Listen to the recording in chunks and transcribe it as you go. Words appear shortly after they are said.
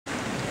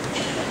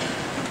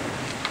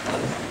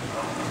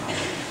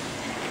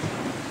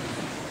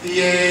The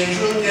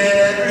angel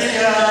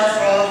Gabriel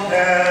from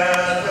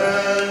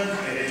heaven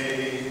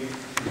came.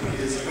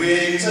 His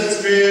wings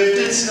as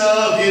drifted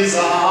snow, his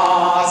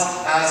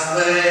eyes as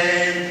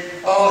flame.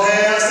 All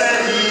hail,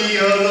 said he,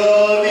 O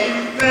lowly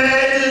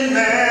maiden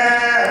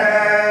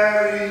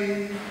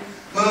Mary,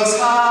 most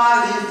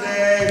highly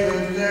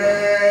favored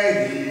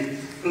lady,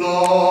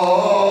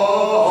 Gloria.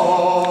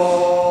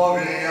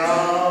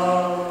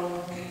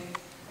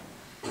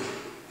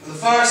 For the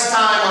first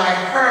time I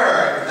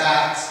heard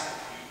that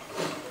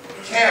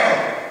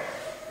carol,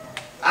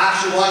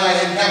 actually one I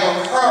had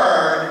never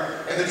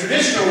heard in the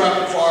traditional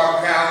repertoire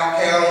of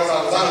carols.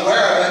 I was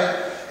unaware of it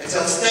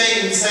until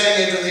Sting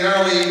sang it in the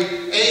early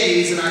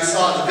 80s and I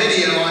saw the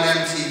video on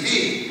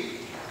MTV.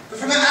 But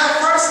from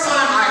that first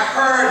time I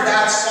heard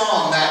that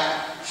song,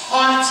 that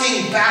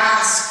haunting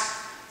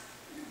Basque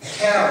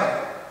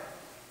carol,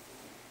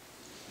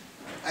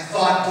 I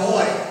thought,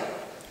 boy,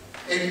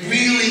 it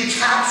really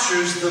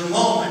captures the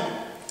moment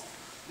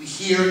we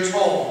hear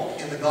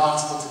told in the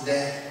gospel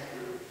today.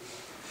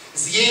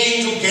 As the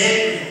angel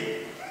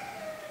Gabriel,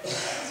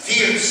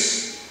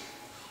 fierce,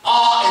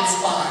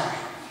 awe-inspiring,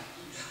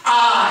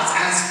 eyes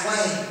as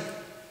flame,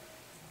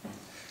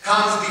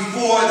 comes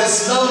before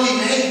this lowly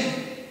maiden,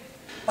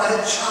 but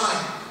a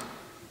child,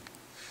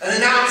 and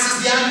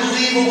announces the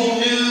unbelievable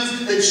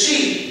news that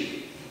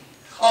she,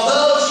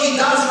 although she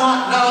does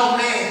not know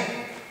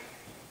man,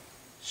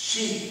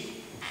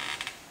 she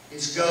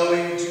is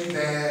going to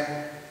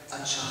bear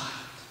a child.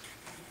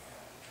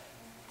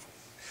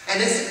 And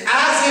it's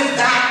as if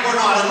that were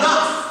not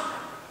enough.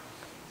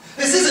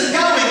 This isn't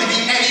going to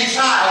be any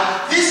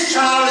child. This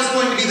child is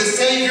going to be the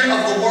Savior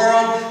of the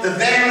world, the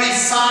very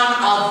Son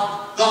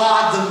of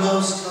God the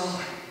Most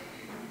High.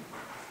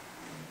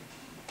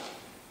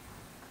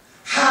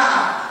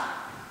 How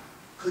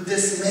could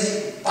this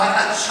maiden, by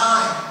a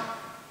child,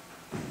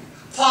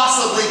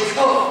 possibly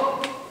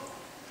cope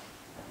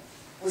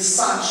with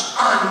such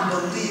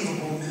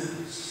unbelievable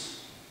news?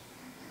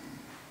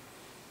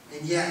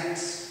 And yet,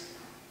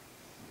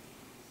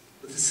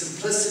 with the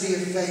simplicity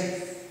of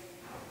faith,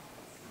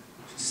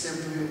 she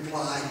simply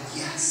replied,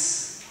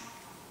 yes.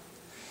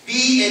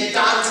 Be it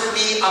done to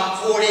me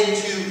according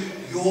to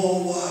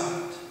your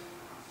word.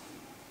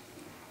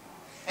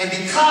 And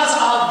because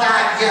of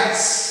that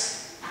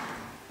yes,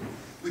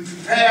 we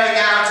prepare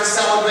now to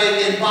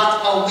celebrate in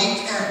but a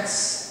week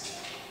hence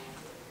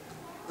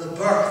the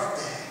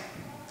birthday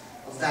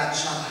of that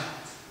child.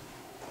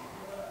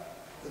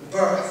 The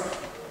birth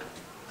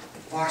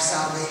of our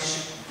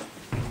salvation.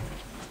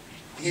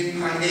 The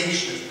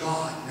incarnation of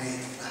God made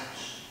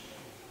flesh.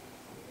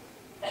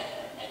 A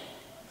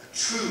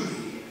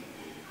truly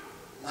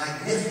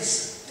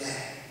magnificent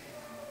day.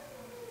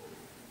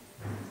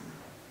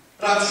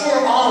 But I'm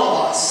sure all of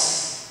us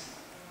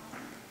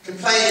can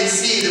plainly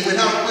see that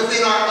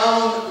within our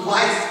own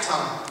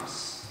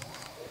lifetimes,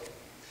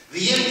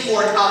 the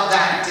import of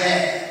that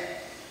day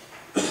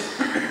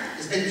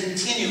has been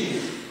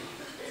continually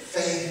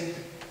fading.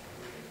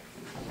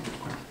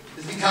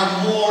 It's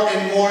become more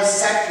and more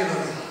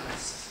secularized.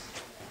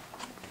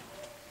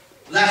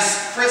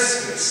 Less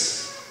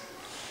Christmas,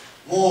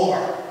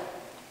 more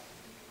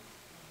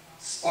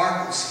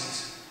sparkle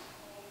season,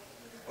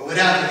 or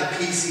whatever the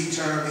PC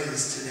term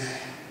is today.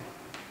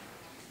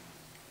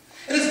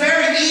 It is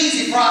very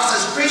easy for us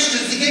as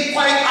Christians to get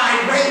quite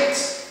irate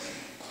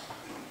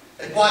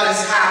at what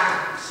has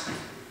happened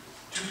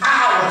to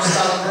our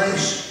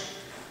celebration.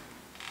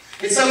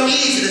 It's so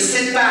easy to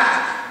sit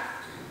back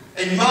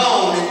and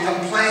moan and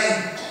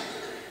complain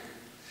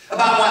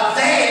about what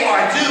they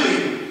are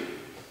doing.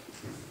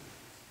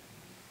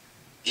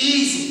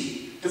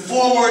 Easy to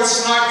forward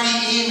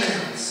snarky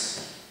emails,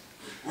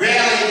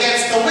 railing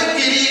against the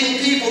wicked, evil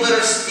people that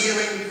are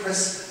stealing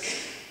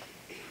Christmas.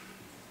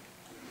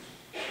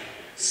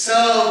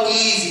 So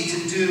easy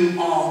to do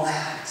all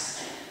that.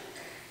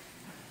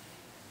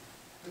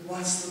 But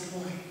what's the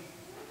point?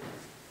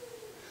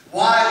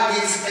 Why do we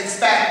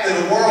expect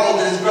that a world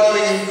that is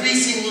growing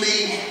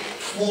increasingly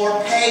more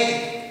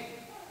pagan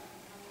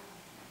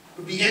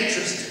would be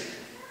interested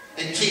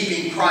in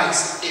keeping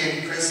Christ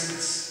in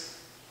Christmas?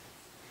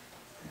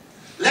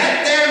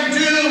 Let them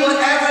do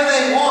whatever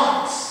they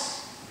want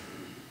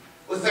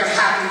with their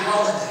happy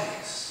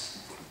holidays.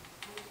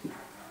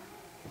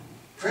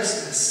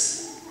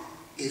 Christmas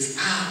is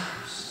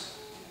ours.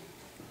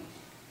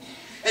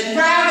 And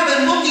rather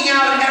than looking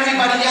out at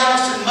everybody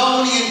else and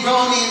moaning and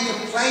groaning and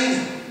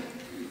complaining,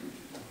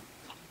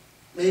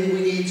 maybe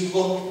we need to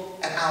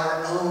look at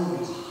our own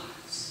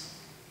lives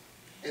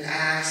and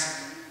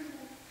ask,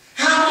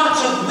 how much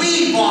have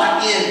we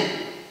bought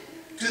in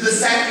to the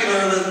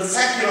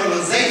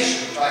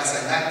secularization? Try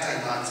saying that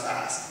 10 times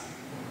fast.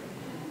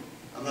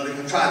 I'm not even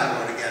going to try that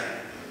word again.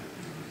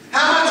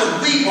 How much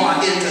have we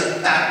bought into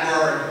that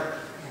word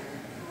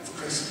of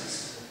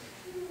Christmas?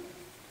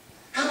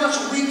 How much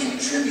have we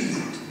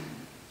contributed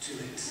to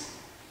it?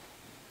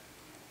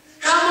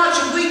 How much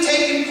have we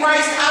taken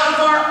Christ out of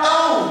our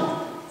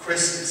own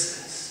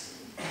Christmases?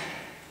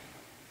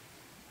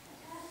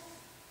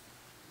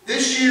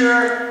 This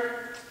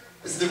year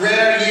is the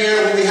rare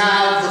year when we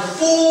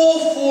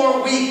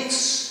more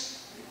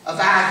weeks of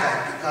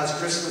Advent because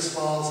Christmas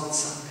falls on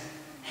Sunday.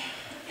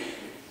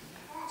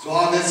 So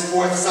on this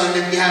fourth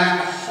Sunday, we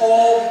have a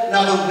whole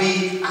another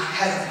week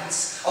ahead of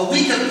us. A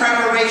week of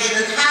preparation.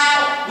 And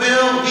how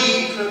will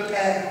we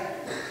prepare?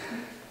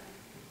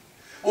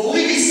 Will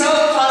we be so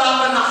caught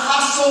up in the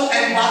hustle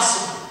and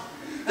bustle,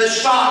 the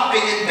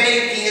shopping and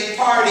baking and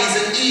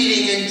parties and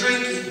eating and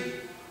drinking,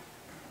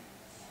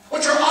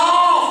 which are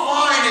all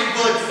fine and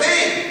good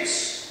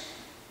things,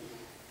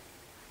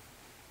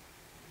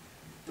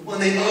 but when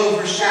they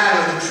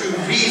overshadow the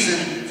true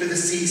reason for the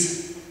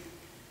season,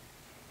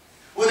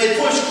 when they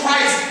push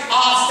Christ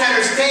off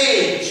center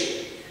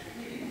stage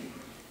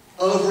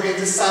over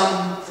into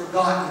some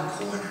forgotten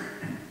corner,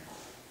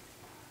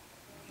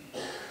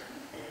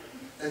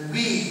 then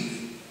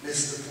we've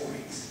missed the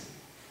point.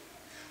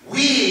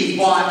 We've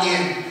bought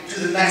into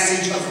the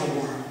message of the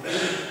world.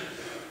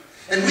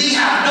 And we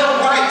have no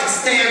right to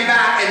stand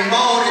back and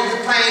moan and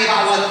complain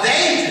about what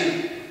they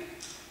do.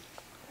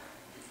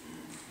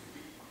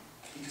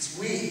 Because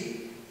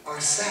we,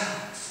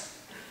 ourselves,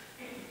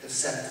 have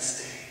set the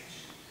stage.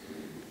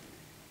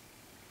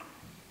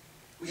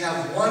 We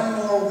have one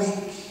more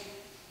week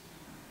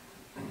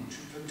to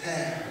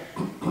prepare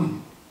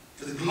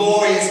for the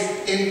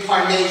glorious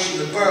incarnation,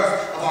 the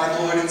birth of our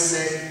Lord and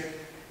Savior.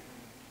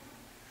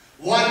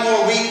 One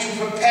more week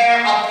to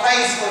prepare a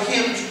place for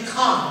Him to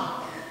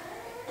come,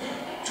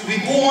 to be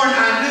born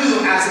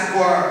anew, as it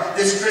were,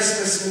 this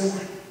Christmas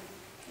morning.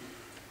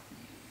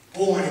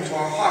 Born into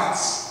our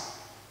hearts,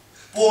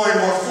 born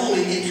more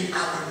fully into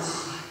our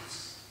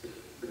lives.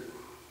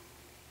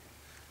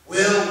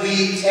 Will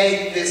we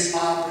take this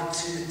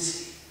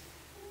opportunity?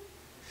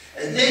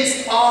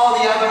 Amidst all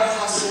the other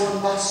hustle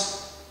and bustle,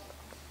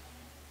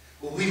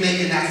 will we make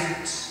an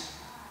effort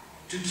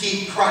to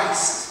keep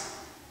Christ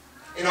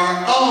in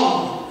our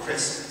own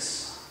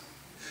Christmas?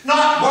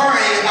 Not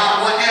worrying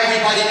about what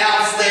everybody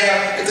else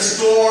there at the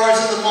stores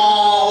and the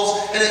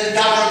malls and in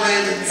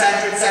government,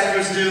 etc.,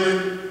 is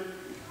doing.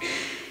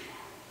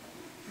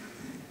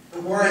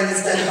 But worrying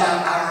instead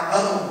about our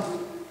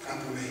own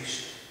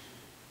preparation.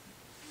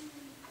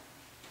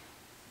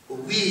 Will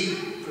we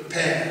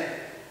prepare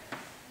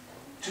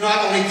to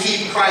not only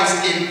keep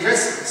Christ in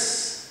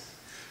Christmas,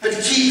 but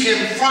to keep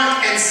Him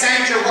front and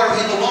center where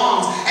He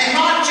belongs. And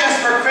not just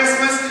for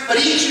Christmas, but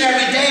each and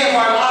every day of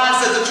our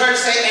lives, as the church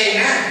say,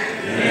 amen.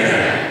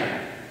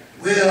 Amen.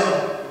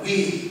 Will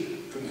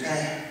we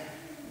prepare?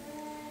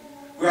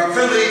 We are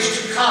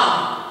privileged to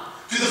come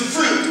to the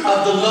fruit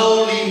of the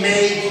lowly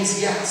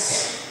maiden's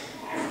yes.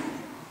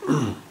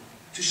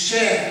 To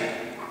share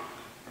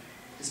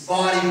His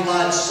body,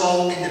 blood,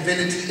 soul, and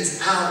divinity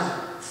is our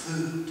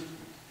food,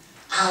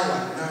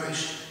 our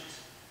nourishment.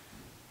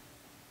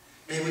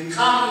 May we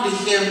come to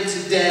Him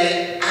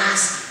today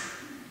asking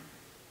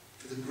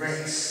for the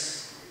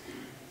grace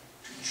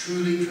to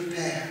truly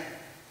prepare,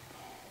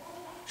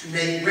 to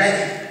make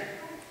ready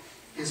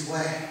His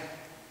way,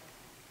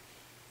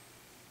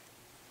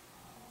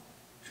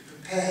 to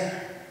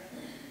prepare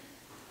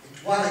a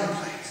dwelling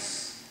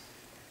place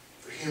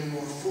for Him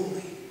more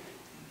fully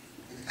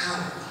in our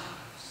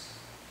lives.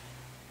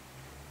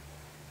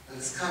 Let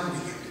us come to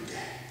Him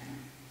today,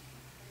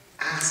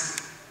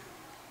 asking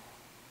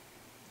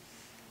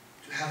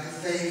to have the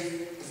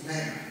faith of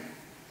Mary,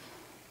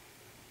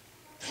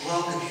 to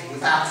welcome Him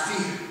without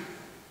fear,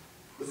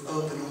 with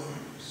open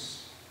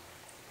arms,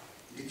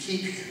 and to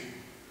keep Him,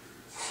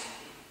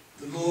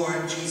 the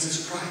Lord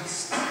Jesus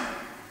Christ,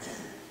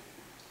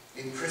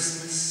 in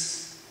Christmas